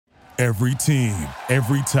Every team,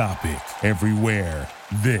 every topic, everywhere.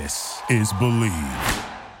 This is Believe.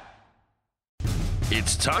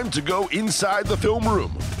 It's time to go inside the film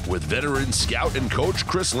room with veteran scout and coach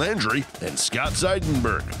Chris Landry and Scott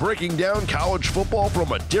Seidenberg, breaking down college football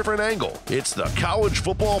from a different angle. It's the College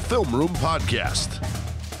Football Film Room Podcast.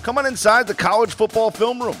 Come on inside the College Football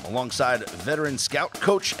Film Room alongside veteran scout,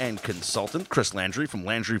 coach, and consultant Chris Landry from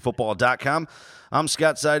LandryFootball.com. I'm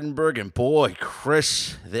Scott Seidenberg, and boy,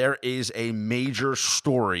 Chris, there is a major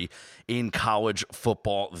story in college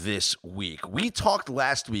football this week. We talked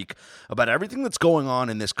last week about everything that's going on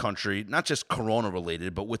in this country, not just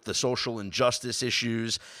corona-related, but with the social injustice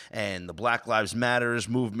issues and the Black Lives Matters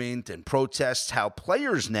movement and protests, how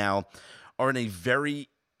players now are in a very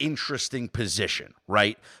interesting position,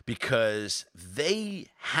 right? Because they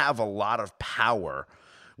have a lot of power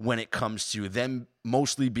when it comes to them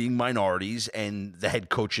mostly being minorities and the head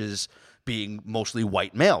coaches being mostly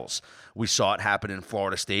white males. We saw it happen in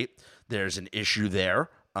Florida State. There's an issue there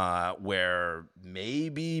where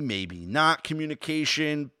maybe not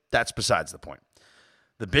communication. That's besides the point.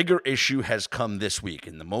 The bigger issue has come this week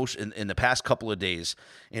in the past couple of days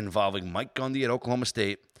involving Mike Gundy at Oklahoma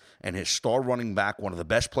State and his star running back, one of the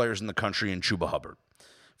best players in the country, in Chuba Hubbard.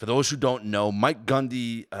 For those who don't know, Mike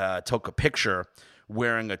Gundy took a picture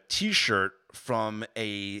wearing a T-shirt from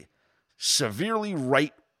a severely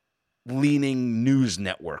right-leaning news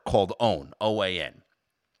network called OAN, O-A-N.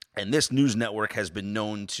 And this news network has been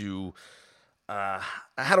known to,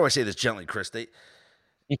 how do I say this gently, Chris?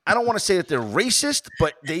 I don't want to say that they're racist,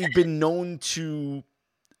 but they've been known to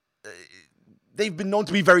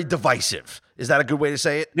be very divisive. Is that a good way to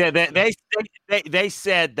say it? Yeah, they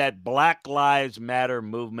said that Black Lives Matter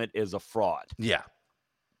movement is a fraud. Yeah.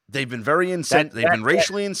 They've been very insensitive. They've been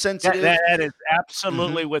racially insensitive. That is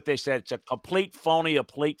absolutely what they said. It's a complete phony, a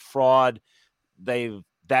complete fraud.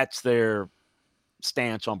 That's their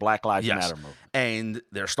stance on Black Lives Matter movement. And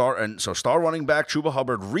star running back Chuba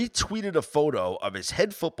Hubbard retweeted a photo of his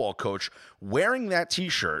head football coach wearing that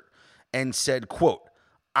T-shirt and said, quote,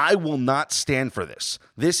 "I will not stand for this.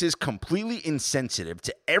 This is completely insensitive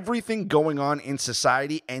to everything going on in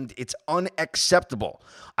society, and it's unacceptable.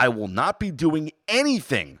 I will not be doing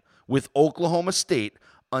anything with Oklahoma State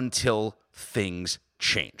until things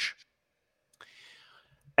change."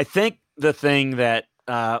 I think the thing that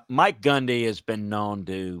Mike Gundy has been known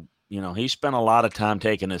to, he spent a lot of time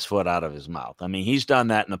taking his foot out of his mouth. I mean, he's done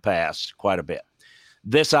that in the past quite a bit.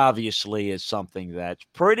 This obviously is something that's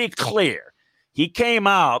pretty clear. He came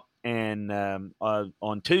out and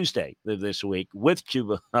on Tuesday this week with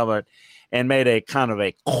Chuba Hubbard and made a kind of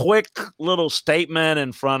a quick little statement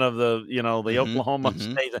in front of the Oklahoma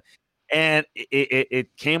State, and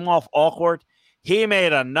it came off awkward. He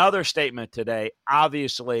made another statement today.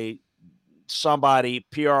 Obviously, somebody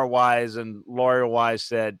PR-wise and lawyer-wise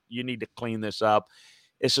said, you need to clean this up.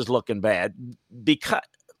 This is looking bad. Because,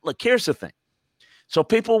 look, here's the thing. So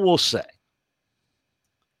people will say,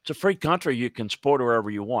 it's a free country. You can support whoever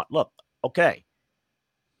you want. Look, okay,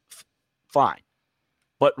 fine.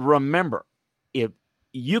 But remember, if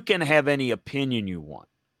you can have any opinion you want,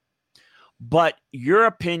 but your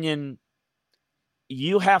opinion,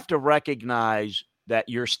 you have to recognize that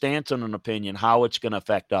your stance on an opinion, how it's going to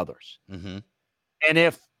affect others. Mm-hmm. And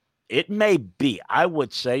if it may be, I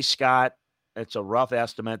would say, Scott, it's a rough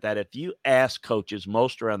estimate that if you ask coaches,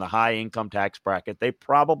 most are in the high income tax bracket, they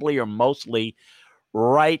probably are mostly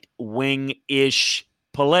right-wing-ish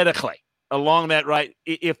politically along that right,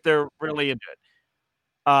 if they're really into it.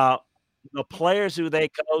 The players who they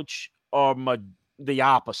coach are the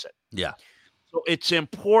opposite. Yeah. So it's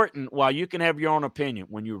important, while you can have your own opinion,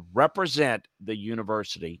 when you represent the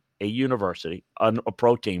university, a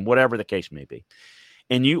pro team, whatever the case may be,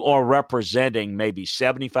 and you are representing maybe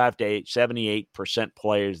 75 to 78%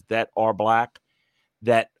 players that are black,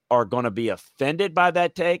 that are going to be offended by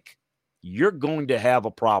that take, you're going to have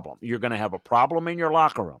a problem. You're going to have a problem in your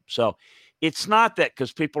locker room. So it's not that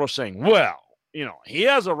because people are saying, well, he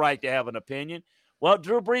has a right to have an opinion. Well,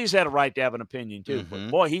 Drew Brees had a right to have an opinion too. Mm-hmm.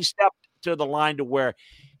 But boy, he stepped to the line to where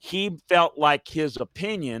he felt like his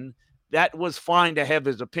opinion, that was fine to have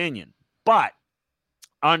his opinion. But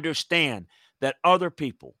understand that other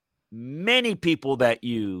people, many people that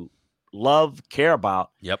you love, care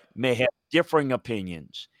about, may have differing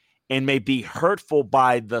opinions and may be hurtful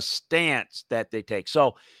by the stance that they take.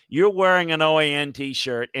 So you're wearing an OAN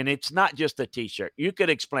T-shirt, and it's not just a T-shirt. You could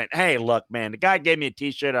explain, hey, look, man, the guy gave me a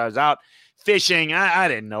T-shirt. I was out fishing. I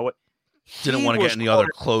didn't know it. Didn't want to get any other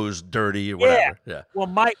clothes dirty or whatever. Yeah. Well,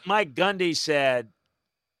 Mike Gundy said,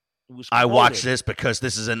 was I quoted. watched this because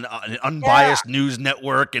this is an unbiased news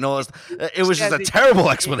network and all this. It was just a terrible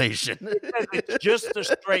explanation. It's just the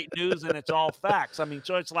straight news and it's all facts. I mean,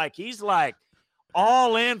 so it's like he's like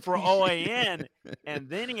all in for OAN, and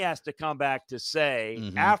then he has to come back to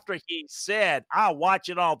say, after he said, I watch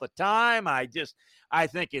it all the time. I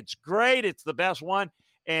think it's great. It's the best one.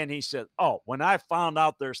 And he said, when I found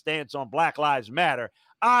out their stance on Black Lives Matter,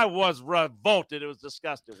 I was revolted. It was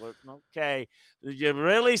disgusting. Okay, you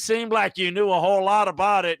really seemed like you knew a whole lot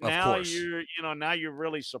about it. Now you're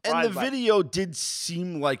really surprised. And the video did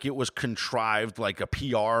seem like it was contrived, like a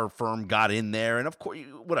PR firm got in there. And of course,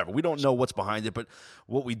 whatever. We don't know what's behind it, but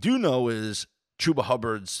what we do know is Chuba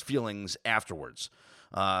Hubbard's feelings afterwards.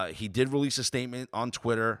 He did release a statement on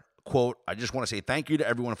Twitter. Quote, I just want to say thank you to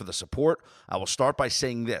everyone for the support. I will start by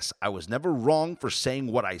saying this. I was never wrong for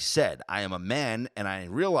saying what I said. I am a man, and I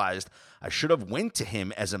realized I should have went to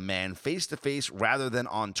him as a man face-to-face rather than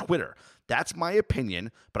on Twitter. That's my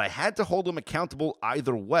opinion, but I had to hold him accountable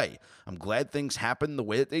either way. I'm glad things happened the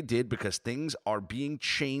way that they did because things are being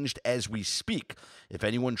changed as we speak. If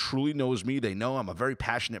anyone truly knows me, they know I'm a very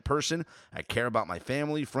passionate person. I care about my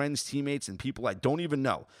family, friends, teammates, and people I don't even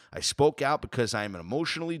know. I spoke out because I am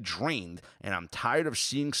emotionally drained, and I'm tired of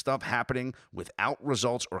seeing stuff happening without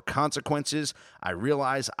results or consequences. I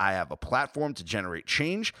realize I have a platform to generate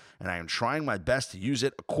change, and I am trying my best to use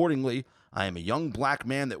it accordingly. I am a young black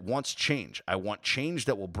man that wants change. I want change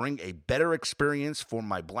that will bring a better experience for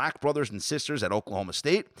my black brothers and sisters at Oklahoma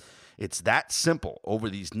State. It's that simple. Over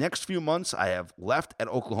these next few months I have left at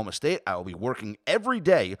Oklahoma State, I will be working every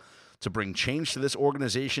day to bring change to this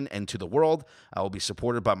organization and to the world. I will be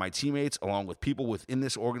supported by my teammates along with people within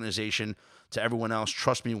this organization. To everyone else,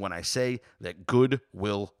 trust me when I say that good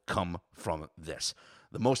will come from this.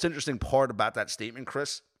 The most interesting part about that statement,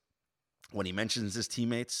 Chris, when he mentions his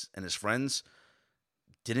teammates and his friends,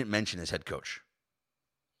 didn't mention his head coach.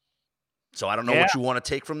 So I don't know what you want to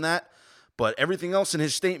take from that, but everything else in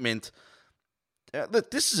his statement,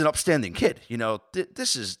 look, this is an upstanding kid. You know,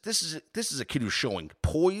 this is a kid who's showing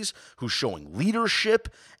poise, who's showing leadership,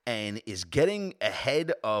 and is getting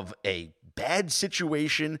ahead of a bad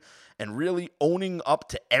situation and really owning up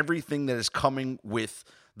to everything that is coming with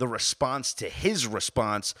the response to his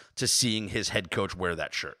response to seeing his head coach wear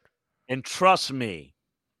that shirt. And trust me,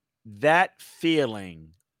 that feeling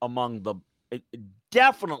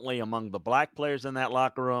definitely among the black players in that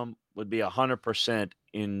locker room would be 100%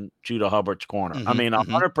 in Chuba Hubbard's corner. I mean,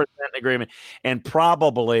 100% agreement. And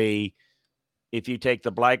probably if you take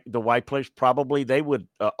the white players, probably they would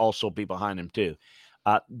also be behind him too.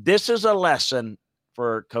 This is a lesson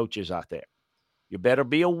for coaches out there. You better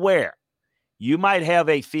be aware. You might have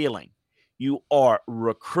a feeling. You are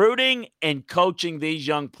recruiting and coaching these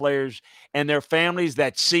young players and their families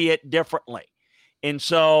that see it differently. And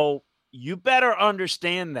so you better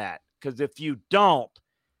understand that, because if you don't,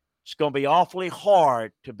 it's going to be awfully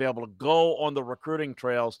hard to be able to go on the recruiting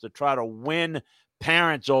trails to try to win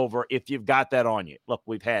parents over if you've got that on you. Look,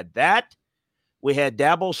 we've had that. We had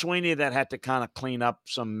Dabo Swinney that had to kind of clean up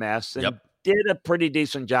some mess and did a pretty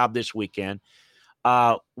decent job this weekend.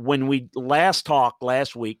 When we last talked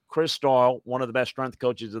last week, Chris Doyle, one of the best strength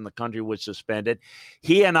coaches in the country, was suspended.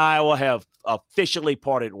 He and Iowa have officially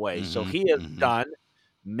parted ways. So he is done.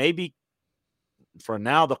 Maybe for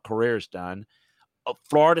now the career's done.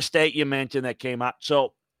 Florida State, you mentioned, that came out.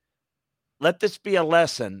 So let this be a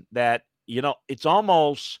lesson that, you know, it's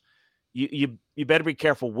almost you better be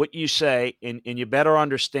careful what you say, and you better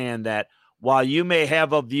understand that while you may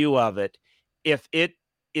have a view of it, if it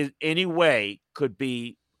in any way could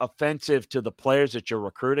be offensive to the players that you're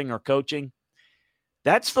recruiting or coaching,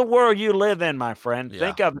 that's the world you live in, my friend.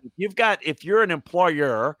 Think of it. If you're an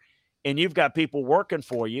employer and you've got people working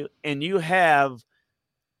for you and you have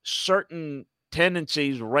certain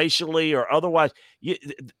tendencies racially or otherwise,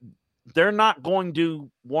 they're not going to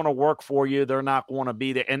want to work for you. They're not going to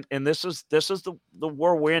be there. And this is the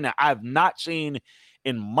world we're in now. I've not seen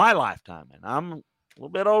in my lifetime, and I'm a little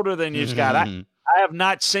bit older than you, Scott. I have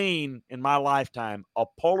not seen in my lifetime a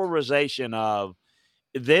polarization of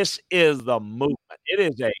this is the movement.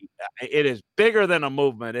 It is bigger than a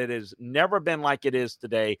movement. It has never been like it is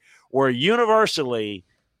today, where universally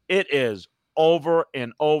it is over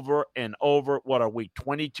and over and over. What are we,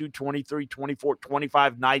 22, 23, 24,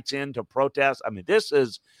 25 nights into protest? I mean, this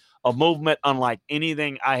is a movement unlike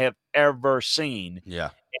anything I have ever seen. Yeah.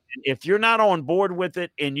 And if you're not on board with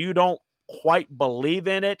it and you don't quite believe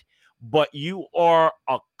in it, but you are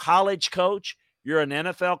a college coach, you're an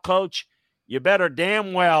NFL coach, you better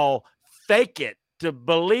damn well fake it to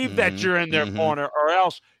believe that you're in their corner, or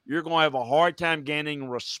else you're going to have a hard time gaining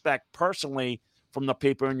respect personally from the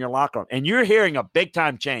people in your locker room. And you're hearing a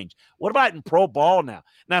big-time change. What about in pro ball now?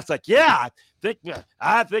 Now it's like, yeah,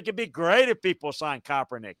 I think it'd be great if people sign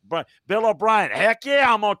Kaepernick. But Bill O'Brien, heck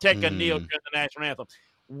yeah, I'm going to take a kneel during the national anthem.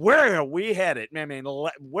 Where are we headed? I mean,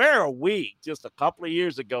 where are we just a couple of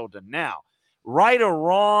years ago to now? Right or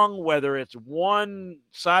wrong, whether it's one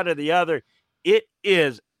side or the other, it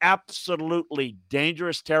is absolutely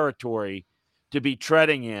dangerous territory to be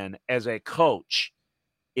treading in as a coach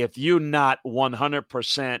if you're not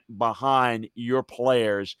 100% behind your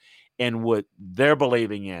players and what they're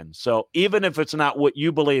believing in. So even if it's not what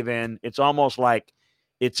you believe in, it's almost like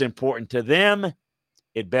it's important to them.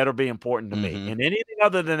 It better be important to me. And anything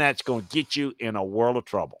other than that's going to get you in a world of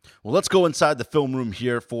trouble. Well, let's go inside the film room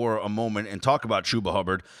here for a moment and talk about Chuba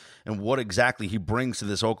Hubbard and what exactly he brings to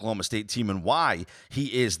this Oklahoma State team and why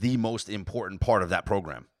he is the most important part of that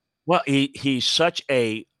program. Well, he's such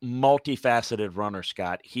a multifaceted runner,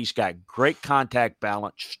 Scott. He's got great contact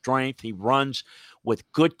balance, strength. He runs with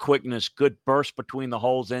good quickness, good burst between the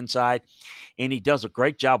holes inside, and he does a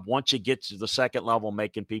great job once he gets to the second level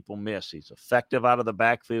making people miss. He's effective out of the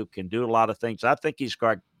backfield, can do a lot of things. I think he's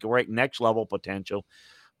got great next-level potential,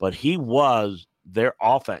 but he was their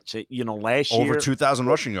offense. Last year, over 2,000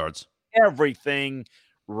 rushing yards. Everything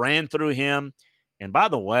ran through him. And by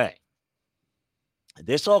the way,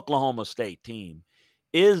 this Oklahoma State team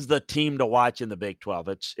is the team to watch in the Big 12.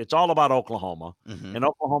 It's all about Oklahoma, and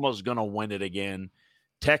Oklahoma is going to win it again.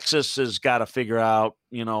 Texas has got to figure out,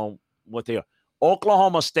 what they are.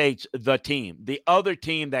 Oklahoma State's the team. The other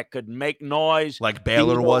team that could make noise. Like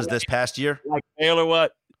Baylor was this past year? Like Baylor was.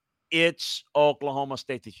 It's Oklahoma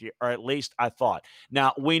State this year, or at least I thought.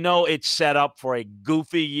 Now, we know it's set up for a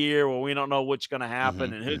goofy year where we don't know what's going to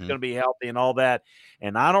happen and who's going to be healthy and all that.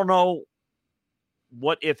 And I don't know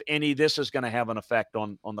what, if any, this is going to have an effect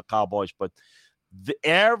on the Cowboys. But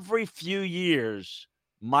every few years,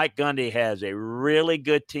 Mike Gundy has a really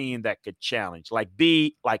good team that could challenge, like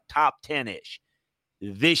top 10-ish.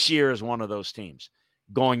 This year is one of those teams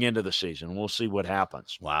going into the season. We'll see what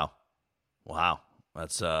happens. Wow.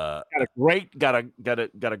 That's got a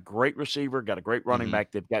great receiver, got a great running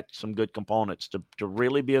back. They've got some good components to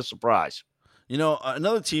really be a surprise.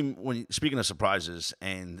 Another team, speaking of surprises,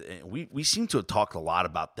 and we seem to have talked a lot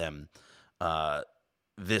about them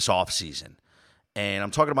this offseason, and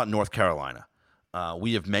I'm talking about North Carolina.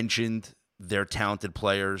 We have mentioned their talented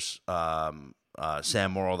players.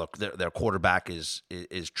 Sam Morrill, their quarterback, is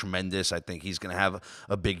tremendous. I think he's going to have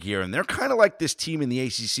a big year. And they're kind of like this team in the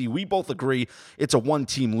ACC. We both agree it's a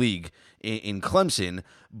one-team league in Clemson,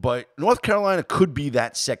 but North Carolina could be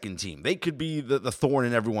that second team. They could be the thorn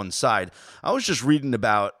in everyone's side. I was just reading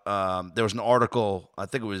about, there was an article, I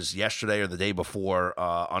think it was yesterday or the day before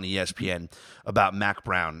on ESPN, about Mack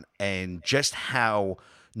Brown and just how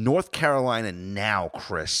North Carolina now,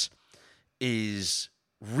 Chris, is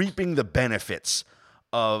reaping the benefits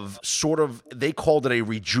of sort of, they called it a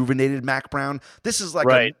rejuvenated Mack Brown. This is like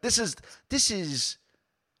right. This is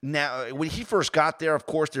now, when he first got there, of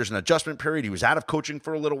course, there's an adjustment period. He was out of coaching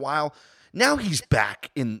for a little while. Now he's back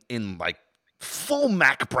in like full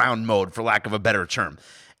Mack Brown mode, for lack of a better term.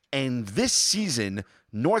 And this season,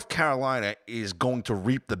 North Carolina is going to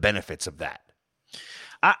reap the benefits of that.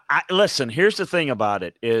 Listen, here's the thing about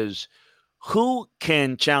it is, who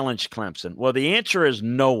can challenge Clemson? Well, the answer is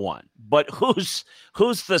no one. But who's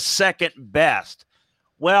the second best?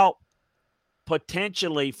 Well,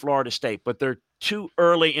 potentially Florida State, but they're too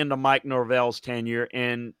early into Mike Norvell's tenure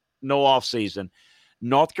and no offseason.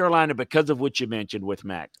 North Carolina, because of what you mentioned with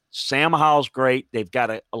Mack. Sam Howell's great. They've got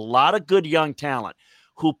a lot of good young talent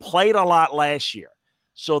who played a lot last year.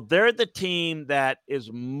 So they're the team that is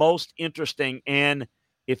most interesting. And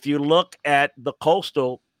if you look at the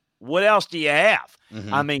Coastal, what else do you have?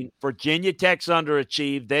 I mean, Virginia Tech's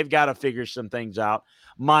underachieved. They've got to figure some things out.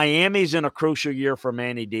 Miami's in a crucial year for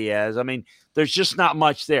Manny Diaz. I mean, there's just not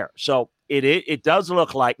much there. So it does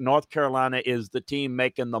look like North Carolina is the team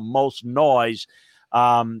making the most noise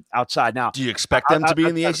outside. Now, do you expect them to be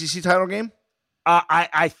in the ACC title game?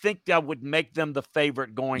 I think that would make them the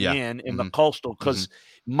favorite going in the Coastal, because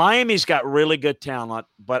Miami's got really good talent,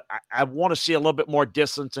 but I want to see a little bit more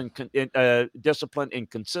distance and discipline and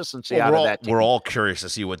consistency out of that team. We're all curious to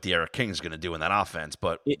see what De'Ara King's going to do in that offense,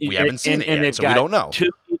 but we haven't seen it yet, so we don't know.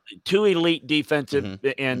 Two elite defensive,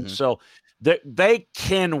 so they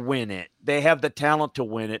can win it. They have the talent to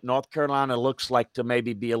win it. North Carolina looks like to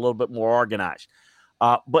maybe be a little bit more organized,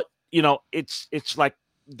 but it's like,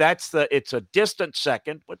 it's a distant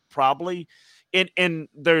second, but probably, and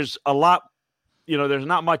there's a lot there's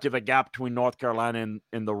not much of a gap between North Carolina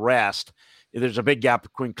and the rest. There's a big gap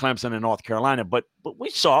between Clemson and North Carolina, but we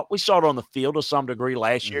saw it on the field to some degree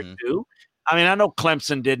last year too. I mean, I know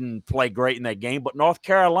Clemson didn't play great in that game, but North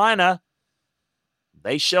Carolina,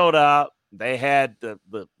 they showed up. They had the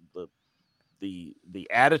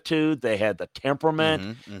attitude, they had the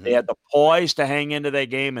temperament, they had the poise to hang into that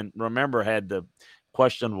game, and remember, had the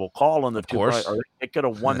questionable call on the two, or they could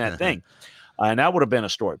have won that thing. And that would have been a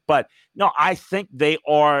story. But no, I think they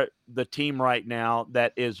are the team right now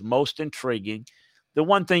that is most intriguing. The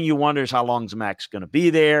one thing you wonder is how long is Max going to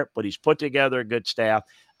be there, but he's put together a good staff.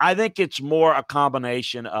 I think it's more a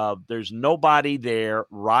combination of there's nobody there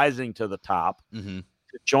rising to the top to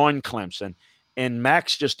join Clemson, and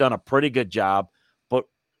Max just done a pretty good job. But,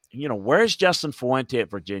 where's Justin Fuente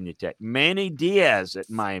at Virginia Tech? Manny Diaz at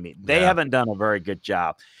Miami. They haven't done a very good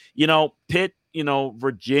job. Pitt,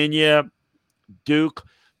 Virginia, Duke,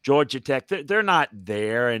 Georgia Tech, they're not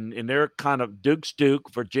there, and they're kind of Duke's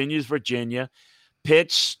Duke, Virginia's Virginia.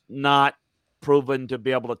 Pitt's not proven to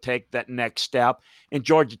be able to take that next step, and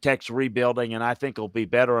Georgia Tech's rebuilding, and I think it'll be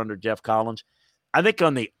better under Jeff Collins. I think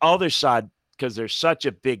on the other side, because there's such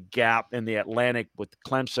a big gap in the Atlantic with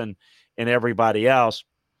Clemson and everybody else,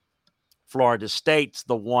 Florida State's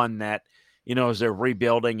the one that, as they're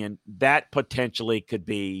rebuilding, and that potentially could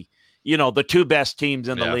be the two best teams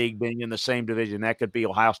in the league being in the same division. That could be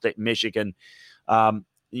Ohio State, Michigan. The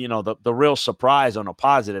real surprise on a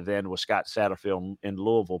positive end was Scott Satterfield in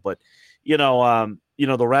Louisville. But,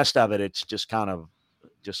 the rest of it, it's just kind of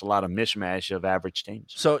just a lot of mishmash of average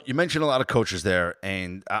teams. So you mentioned a lot of coaches there,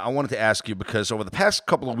 and I wanted to ask you, because over the past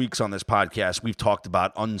couple of weeks on this podcast, we've talked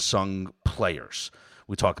about unsung players.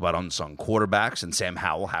 We talked about unsung quarterbacks, and Sam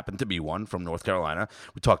Howell happened to be one from North Carolina.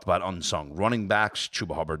 We talked about unsung running backs.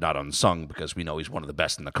 Chuba Hubbard, not unsung because we know he's one of the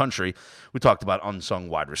best in the country. We talked about unsung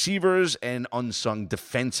wide receivers and unsung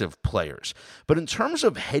defensive players. But in terms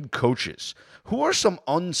of head coaches, who are some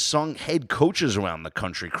unsung head coaches around the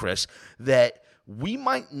country, Chris, that we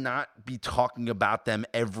might not be talking about them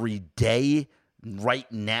every day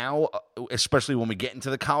right now, especially when we get into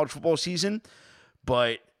the college football season,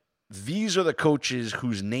 but these are the coaches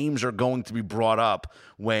whose names are going to be brought up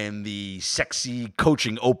when the sexy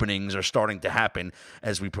coaching openings are starting to happen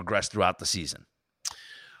as we progress throughout the season?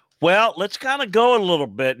 Well, let's kind of go a little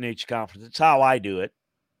bit in each conference. It's how I do it.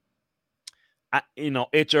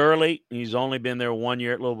 It's early. He's only been there 1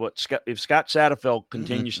 year at Louisville. If Scott Satterfield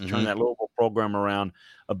continues to turn that Louisville program around,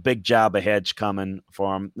 a big job ahead's coming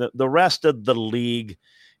for him. The rest of the league,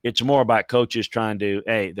 it's more about coaches trying to,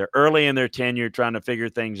 they're early in their tenure trying to figure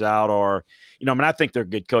things out, or, I think they're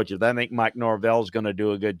good coaches. I think Mike Norvell's going to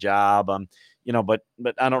do a good job. But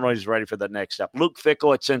I don't know if he's ready for the next step. Luke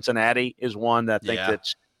Fickell at Cincinnati is one that I think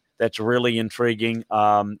that's really intriguing,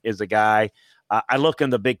 is a guy. I look in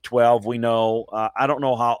the Big 12. We know, I don't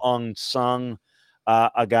know how unsung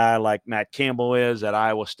a guy like Matt Campbell is at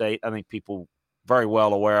Iowa State. I think people very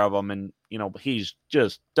well aware of him, and he's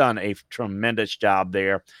just done a tremendous job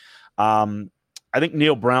there. I think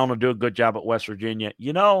Neil Brown will do a good job at West Virginia.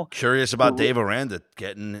 Curious about Dave Aranda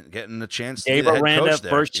getting the chance. Dave Aranda,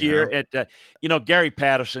 first year at Gary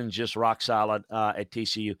Patterson's just rock solid at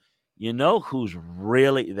TCU. Who's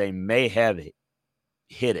really, they may have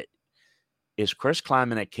hit it, is Chris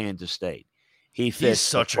Kleiman at Kansas State. He's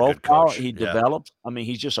such a good coach. He develops. I mean,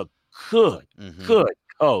 he's just a good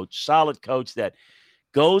coach, solid coach that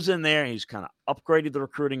goes in there. He's kind of upgraded the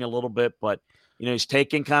recruiting a little bit, but he's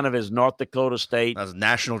taken kind of his North Dakota State. That's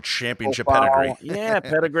national championship pedigree.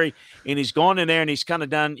 Pedigree. And he's gone in there and he's kind of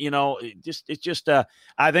done,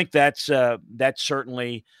 I think that's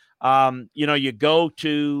certainly, you go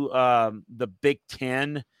to the Big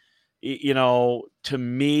Ten, to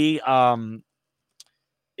me, I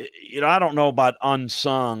don't know about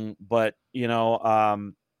unsung, but,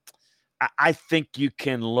 I think you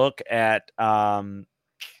can look at a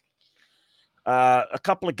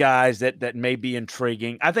couple of guys that may be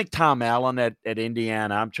intriguing. I think Tom Allen at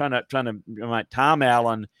Indiana. I'm trying to Tom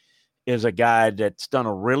Allen is a guy that's done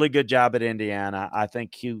a really good job at Indiana. I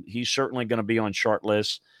think he's certainly going to be on short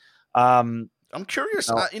lists. I'm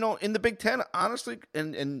curious, in the Big Ten, honestly,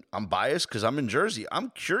 and I'm biased because I'm in Jersey.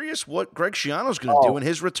 I'm curious what Greg Schiano's going to do in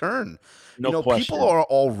his return. No question. People are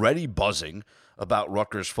already buzzing about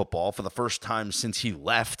Rutgers football for the first time since he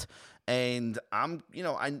left. And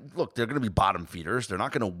look, they're going to be bottom feeders. They're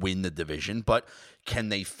not going to win the division, but can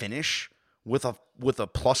they finish with a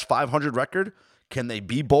plus 500 record? Can they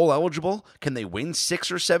be bowl eligible? Can they win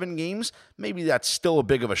 6 or 7 games? Maybe that's still a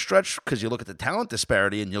big of a stretch because you look at the talent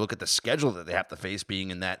disparity and you look at the schedule that they have to face being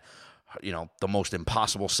in that, the most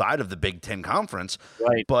impossible side of the Big Ten Conference.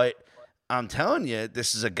 Right. But I'm telling you,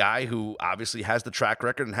 this is a guy who obviously has the track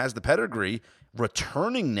record and has the pedigree,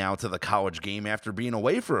 returning now to the college game after being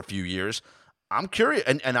away for a few years. I'm curious,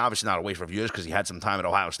 and obviously not away for a few years because he had some time at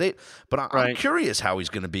Ohio State, but I'm curious how he's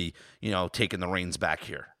going to be, taking the reins back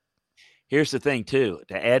here. Here's the thing, too,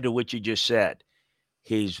 to add to what you just said.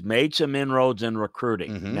 He's made some inroads in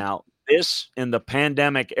recruiting. Mm-hmm. Now, in the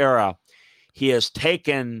pandemic era, he has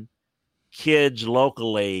taken kids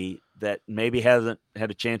locally that maybe hasn't had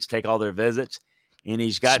a chance to take all their visits, and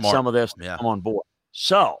he's got some of this come on board.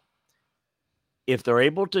 So, if they're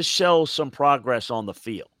able to show some progress on the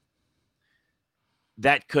field,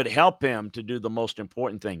 that could help him to do the most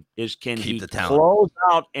important thing is can he close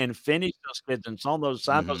out and finish those kids and some of those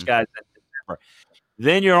sign those guys in December.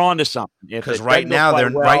 Then you're on to something. Because right now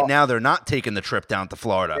they're not taking the trip down to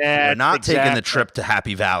Florida. They're not taking the trip to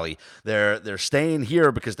Happy Valley. They're staying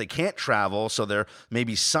here because they can't travel. So they're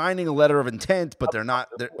maybe signing a letter of intent, but they're not.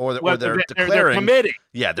 They're declaring. They're committing.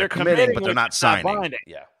 Yeah, they're committing, but they're not signing.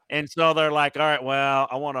 Yeah. And so they're like, all right, well,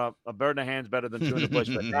 I want a bird in the hand's better than two in the bush.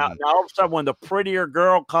 But now all of a sudden, when the prettier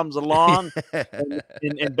girl comes along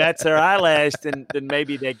and bats their eyelash, then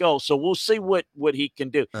maybe they go. So we'll see what he can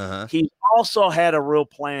do. Uh-huh. He also had a real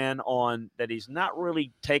plan on that he's not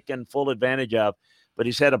really taken full advantage of, but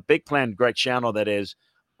he's had a big plan, Greg Schiano, that is,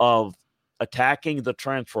 of attacking the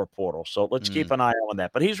transfer portal. So let's keep an eye on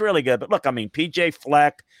that. But he's really good. But look, I mean, PJ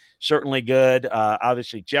Fleck, certainly good.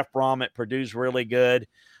 Obviously, Jeff Brom at Purdue's really good.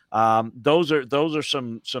 Those are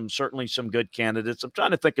some certainly some good candidates. I'm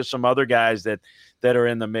trying to think of some other guys that are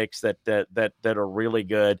in the mix that are really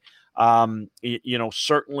good.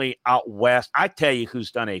 Certainly out west. I tell you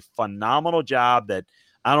who's done a phenomenal job that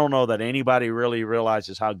I don't know that anybody really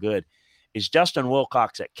realizes how good is Justin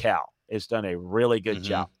Wilcox at Cal. Has done a really good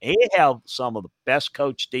job. He have some of the best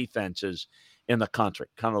coach defenses in the country.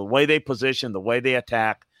 Kind of the way they position, the way they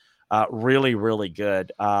attack. Really, really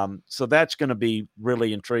good. So that's going to be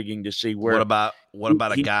really intriguing to see where. What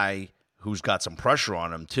about a guy who's got some pressure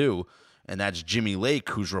on him too, and that's Jimmy Lake,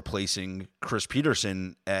 who's replacing Chris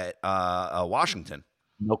Peterson at Washington.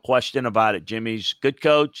 No question about it. Jimmy's a good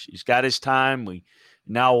coach. He's got his time. We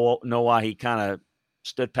now know why he kind of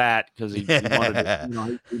stood pat because he wanted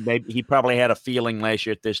to, he probably had a feeling last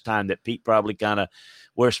year at this time that Pete probably kind of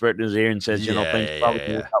whispered in his ear and says, things probably going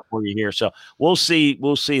to work out for you here. So we'll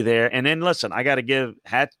see there. And then listen, I got to give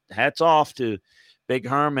hats off to Big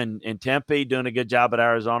Herm and Tempe doing a good job at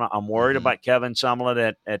Arizona. I'm worried about Kevin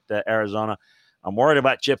Sumlin at Arizona. I'm worried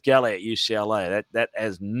about Chip Kelly at UCLA. That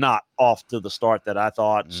is not off to the start that I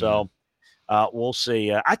thought. So we'll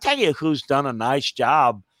see. I tell you who's done a nice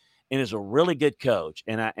job and is a really good coach.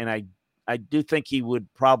 And I do think he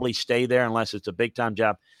would probably stay there unless it's a big time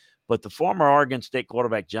job. But the former Oregon State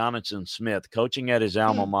quarterback, Jonathan Smith, coaching at his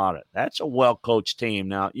alma mater, that's a well-coached team.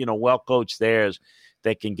 Now, well-coached there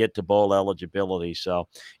they can get to bowl eligibility. So,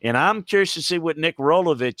 and I'm curious to see what Nick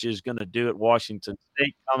Rolovich is going to do at Washington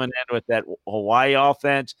State, coming in with that Hawaii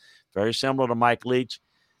offense, very similar to Mike Leach.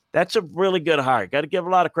 That's a really good hire. Got to give a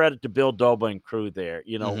lot of credit to Bill Doba and crew there,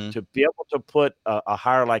 to be able to put a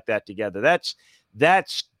hire like that together.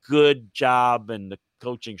 That's good job in the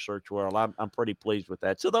coaching search world. I'm pretty pleased with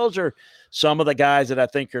that. So those are some of the guys that I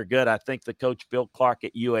think are good. I think the coach Bill Clark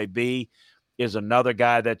at UAB is another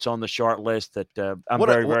guy that's on the short list that I'm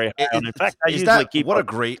very high on. In fact, I usually keep what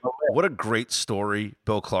a great story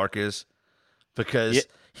Bill Clark is, because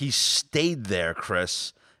he stayed there,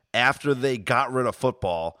 Chris, after they got rid of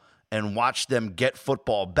football and watched them get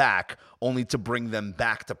football back, only to bring them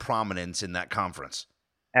back to prominence in that conference.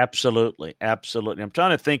 Absolutely. I'm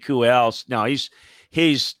trying to think who else. No,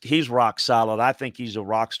 he's rock solid. I think he's a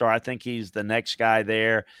rock star. I think he's the next guy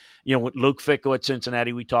there. With Luke Fickell at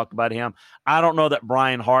Cincinnati, we talked about him. I don't know that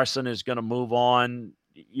Brian Harsin is going to move on.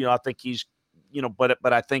 I think he's,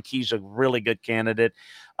 but I think he's a really good candidate.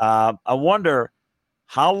 I wonder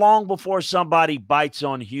how long before somebody bites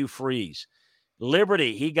on Hugh Freeze.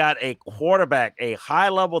 Liberty, he got a quarterback, a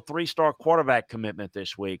high-level 3-star quarterback commitment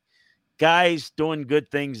this week. Guys doing good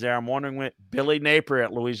things there. I'm wondering what Billy Napier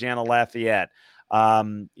at Louisiana Lafayette.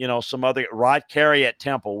 Some other Rod Carey at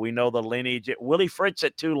Temple. We know the lineage. Willie Fritz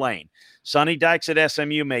at Tulane. Sonny Dykes at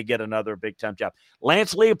SMU may get another big-time job.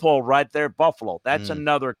 Lance Leopold right there at Buffalo. That's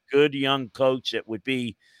another good young coach that would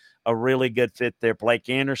be a really good fit there. Blake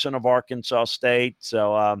Anderson of Arkansas State.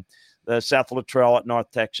 So the Seth Luttrell at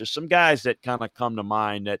North Texas. Some guys that kind of come to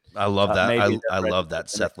mind. That I love that. I love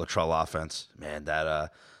that Seth Luttrell offense. Man,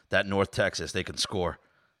 that North Texas, they can score.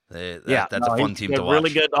 That's a fun team to watch. Really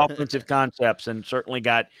good offensive concepts, and certainly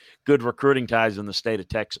got good recruiting ties in the state of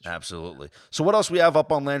Texas. Absolutely. So what else we have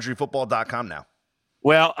up on LandryFootball.com now?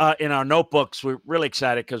 Well, in our notebooks, we're really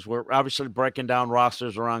excited because we're obviously breaking down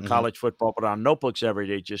rosters around college football, but our notebooks every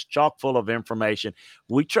day just chock full of information.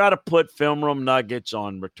 We try to put film room nuggets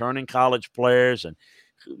on returning college players and,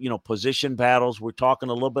 position battles. We're talking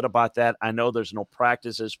a little bit about that. I know there's no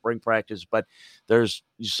practices, spring practice, but there's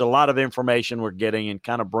just a lot of information we're getting and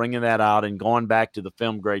kind of bringing that out and going back to the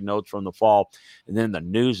film grade notes from the fall. And then the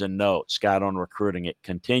news and notes, Scott, on recruiting. It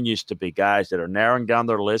continues to be guys that are narrowing down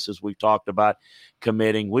their lists, as we've talked about,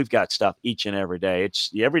 committing. We've got stuff each and every day.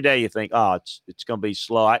 It's every day you think, it's going to be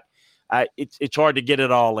slow. It's hard to get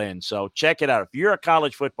it all in. So check it out. If you're a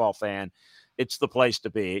college football fan, it's the place to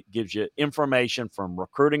be. It gives you information from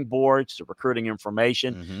recruiting boards to recruiting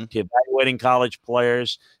information to evaluating college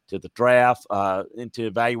players to the draft into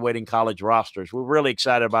evaluating college rosters. We're really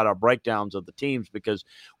excited about our breakdowns of the teams because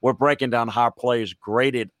we're breaking down how players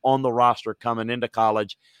graded on the roster coming into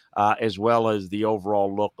college as well as the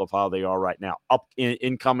overall look of how they are right now. Up in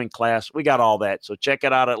incoming class, we got all that. So check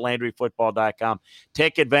it out at LandryFootball.com.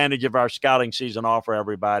 Take advantage of our scouting season offer,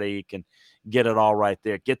 everybody. You can get it all right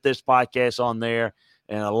there. Get this podcast on there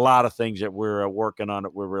and a lot of things that we're working on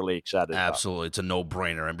that we're really excited about. Absolutely. It's a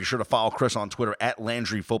no-brainer. And be sure to follow Chris on Twitter at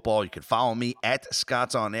Landry Football. You can follow me at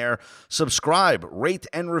Scott's On Air. Subscribe, rate,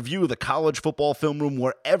 and review the College Football Film Room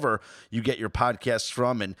wherever you get your podcasts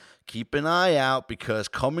from. And keep an eye out because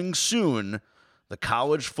coming soon, the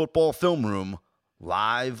College Football Film Room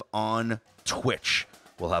live on Twitch.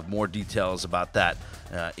 We'll have more details about that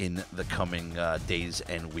in the coming days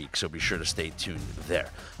and weeks, so be sure to stay tuned there.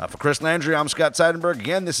 For Chris Landry, I'm Scott Seidenberg.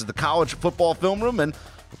 Again, this is the College Football Film Room, and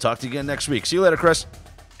we'll talk to you again next week. See you later, Chris.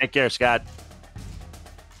 Take care, Scott.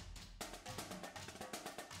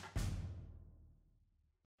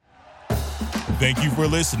 Thank you for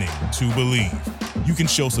listening to Believe. You can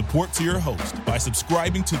show support to your host by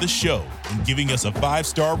subscribing to the show and giving us a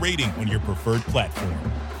 5-star rating on your preferred platform.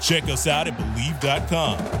 Check us out at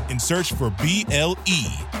Believe.com and search for BLEAV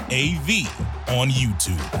on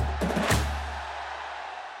YouTube.